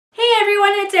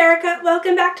everyone, it's Erica.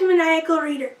 Welcome back to Maniacal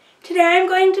Reader. Today I'm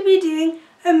going to be doing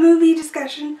a movie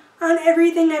discussion on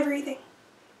Everything Everything.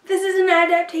 This is an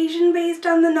adaptation based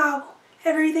on the novel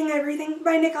Everything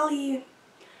by Nicole.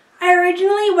 I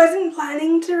originally wasn't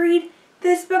planning to read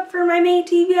this book for my May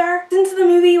TBR. Since the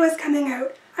movie was coming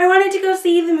out, I wanted to go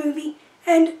see the movie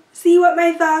and see what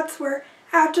my thoughts were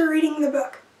after reading the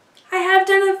book. I have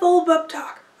done a full book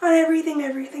talk on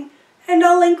Everything, and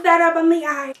I'll link that up on the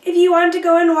eye if you want to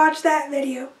go and watch that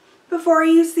video before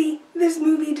you see this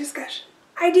movie discussion.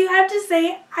 I do have to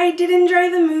say I did enjoy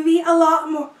the movie a lot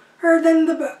more than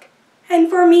the book, and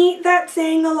for me that's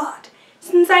saying a lot.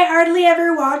 Since I hardly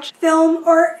ever watch film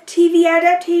or TV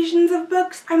adaptations of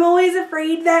books, I'm always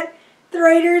afraid that the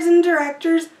writers and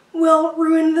directors will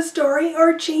ruin the story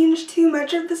or change too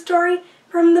much of the story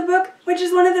from the book, which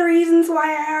is one of the reasons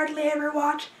why I hardly ever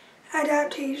watch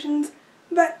adaptations.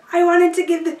 But I wanted to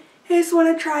give this one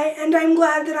a try, and I'm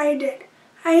glad that I did.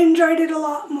 I enjoyed it a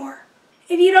lot more.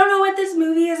 If you don't know what this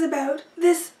movie is about,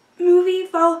 this movie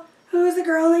follows a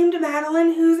girl named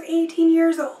Madeline who's 18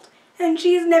 years old, and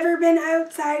she's never been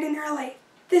outside in her life.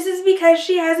 This is because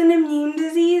she has an immune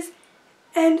disease,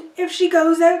 and if she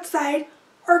goes outside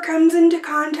or comes into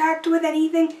contact with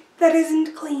anything that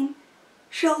isn't clean,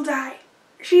 she'll die.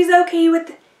 She's okay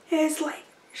with this life.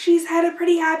 She's had a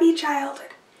pretty happy childhood.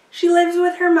 She lives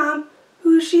with her mom,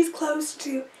 who she's close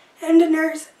to, and a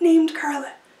nurse named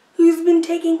Carla, who's been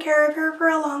taking care of her for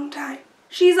a long time.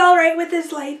 She's alright with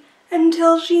this life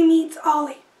until she meets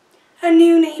Ollie, a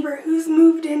new neighbor who's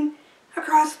moved in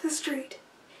across the street.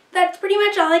 That's pretty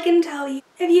much all I can tell you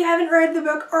if you haven't read the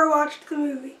book or watched the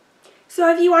movie.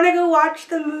 So if you want to go watch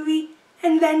the movie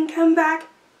and then come back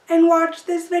and watch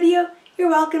this video, you're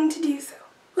welcome to do so.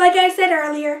 Like I said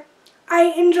earlier,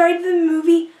 I enjoyed the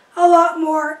movie a lot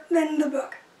more than the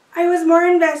book. I was more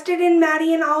invested in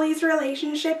Maddie and Ollie's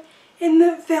relationship in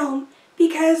the film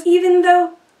because even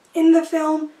though in the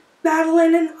film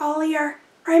Madeline and Ollie are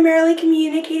primarily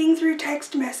communicating through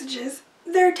text messages,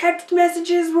 their text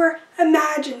messages were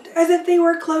imagined as if they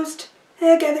were close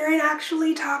together and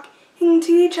actually talking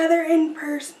to each other in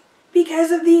person.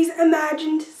 Because of these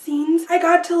imagined scenes, I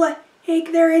got to like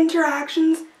their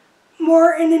interactions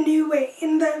more in a new way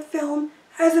in the film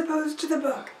as opposed to the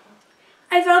book.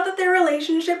 I felt that their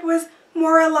relationship was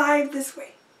more alive this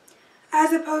way,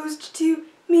 as opposed to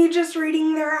me just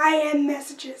reading their IM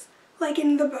messages, like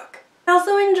in the book. I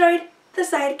also enjoyed the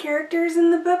side characters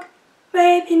in the book.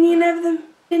 My opinion of them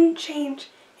didn't change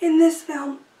in this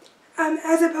film,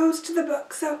 as opposed to the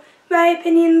book, so my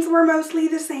opinions were mostly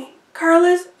the same.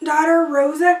 Carla's daughter,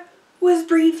 Rosa, was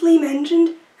briefly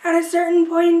mentioned at a certain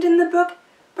point in the book,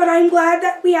 but I'm glad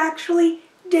that we actually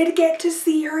did get to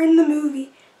see her in the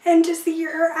movie and to see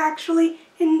her actually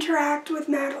interact with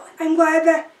Madeline. I'm glad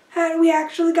that we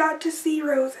actually got to see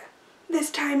Rosa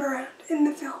this time around in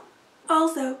the film.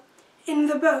 Also, in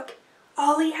the book,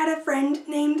 Ollie had a friend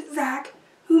named Zach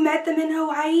who met them in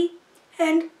Hawaii,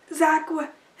 and Zach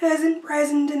wasn't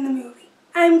present in the movie.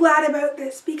 I'm glad about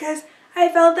this because I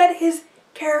felt that his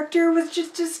character was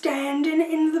just a stand-in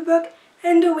in the book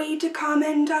and a way to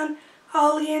comment on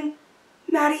Ollie and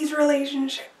Maddie's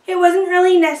relationship. It wasn't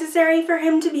really necessary for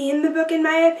him to be in the book in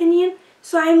my opinion,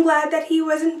 so I'm glad that he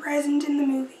wasn't present in the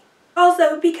movie.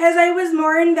 Also, because I was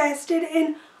more invested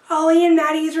in Ollie and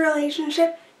Maddie's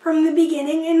relationship from the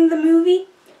beginning in the movie,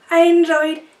 I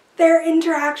enjoyed their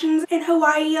interactions in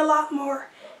Hawaii a lot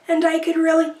more, and I could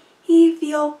really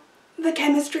feel the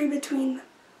chemistry between them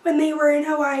when they were in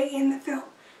Hawaii in the film,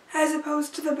 as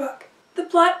opposed to the book. The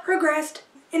plot progressed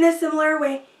in a similar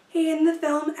way in the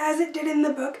film as it did in the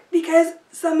book. Because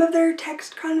some of their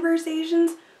text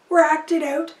conversations were acted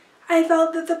out, I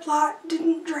felt that the plot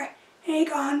didn't drag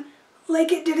on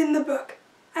like it did in the book.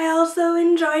 I also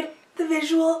enjoyed the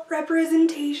visual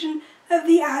representation of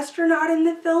the astronaut in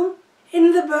the film.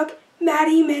 In the book,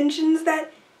 Maddie mentions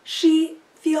that she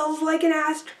feels like an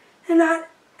astronaut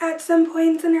at some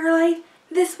points in her life.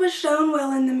 This was shown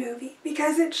well in the movie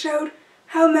because it showed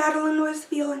how Madeline was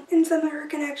feeling in some of her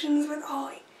connections with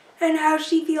Ollie, and how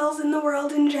she feels in the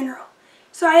world in general.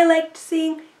 So I liked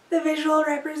seeing the visual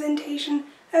representation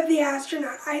of the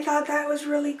astronaut. I thought that was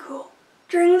really cool.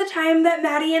 During the time that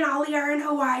Maddie and Ollie are in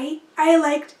Hawaii, I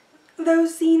liked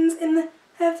those scenes in the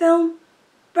film,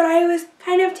 but I was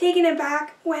kind of taken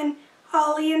aback when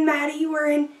Ollie and Maddie were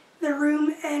in the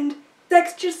room and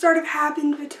sex just sort of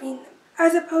happened between them,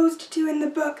 as opposed to in the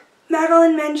book.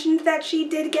 Madeline mentioned that she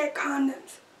did get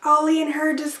condoms. Ollie and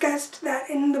her discussed that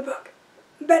in the book.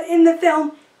 But in the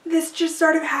film, this just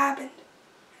sort of happened,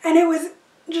 and it was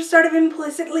just sort of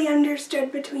implicitly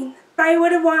understood between them. I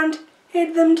would have wanted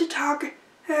them to talk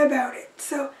about it,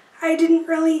 so I didn't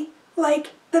really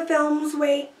like the film's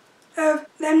way of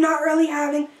them not really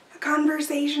having a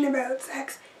conversation about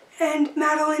sex and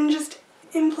Madeline just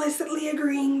implicitly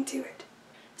agreeing to it.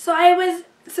 So I was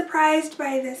surprised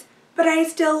by this, but I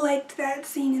still liked that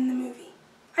scene in the movie.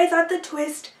 I thought the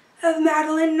twist of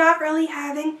Madeline not really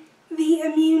having the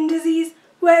immune disease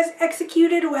was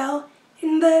executed well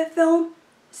in the film,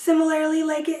 similarly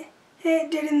like it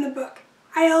did in the book.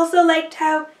 I also liked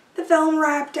how the film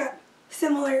wrapped up,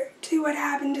 similar to what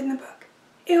happened in the book.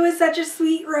 It was such a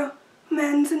sweet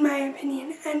romance in my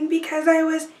opinion, and because I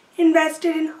was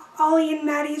invested in Ollie and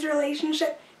Maddie's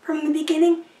relationship from the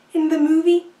beginning in the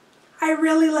movie, I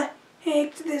really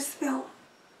liked this film.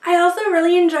 I also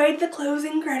really enjoyed the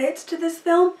closing credits to this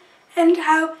film and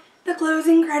how the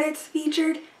closing credits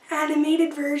featured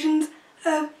animated versions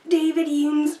of David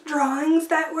Yoon's drawings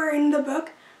that were in the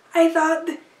book. I thought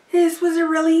this was a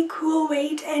really cool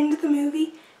way to end the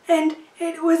movie, and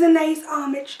it was a nice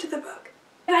homage to the book.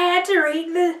 If I had to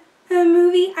rate the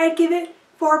movie, I'd give it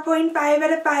 4.5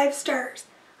 out of 5 stars.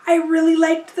 I really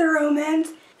liked the romance.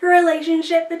 The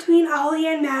relationship between Ollie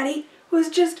and Maddie was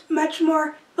just much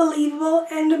more believable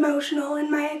and emotional, in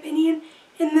my opinion,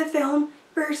 in the film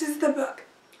versus the book.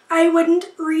 I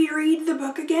wouldn't reread the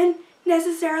book again,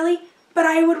 necessarily, but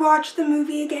I would watch the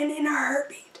movie again in a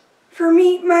heartbeat. For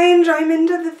me, my enjoyment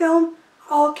of the film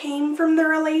all came from the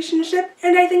relationship,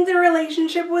 and I think the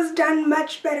relationship was done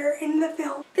much better in the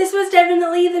film. This was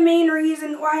definitely the main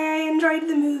reason why I enjoyed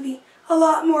the movie a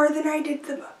lot more than I did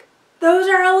the book. Those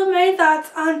are all of my thoughts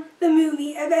on the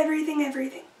movie of Everything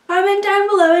Everything. Comment down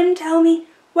below and tell me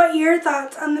what your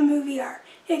thoughts on the movie are,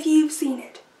 if you've seen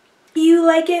it. Do you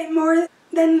like it more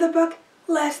than the book,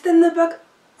 less than the book,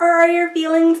 or are your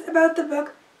feelings about the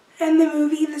book and the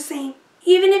movie the same?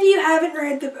 Even if you haven't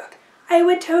read the book, I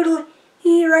would totally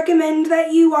recommend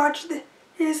that you watch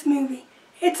this movie.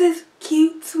 It's a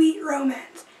cute, sweet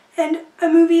romance, and a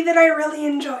movie that I really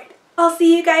enjoyed. I'll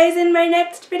see you guys in my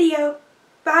next video.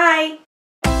 Bye!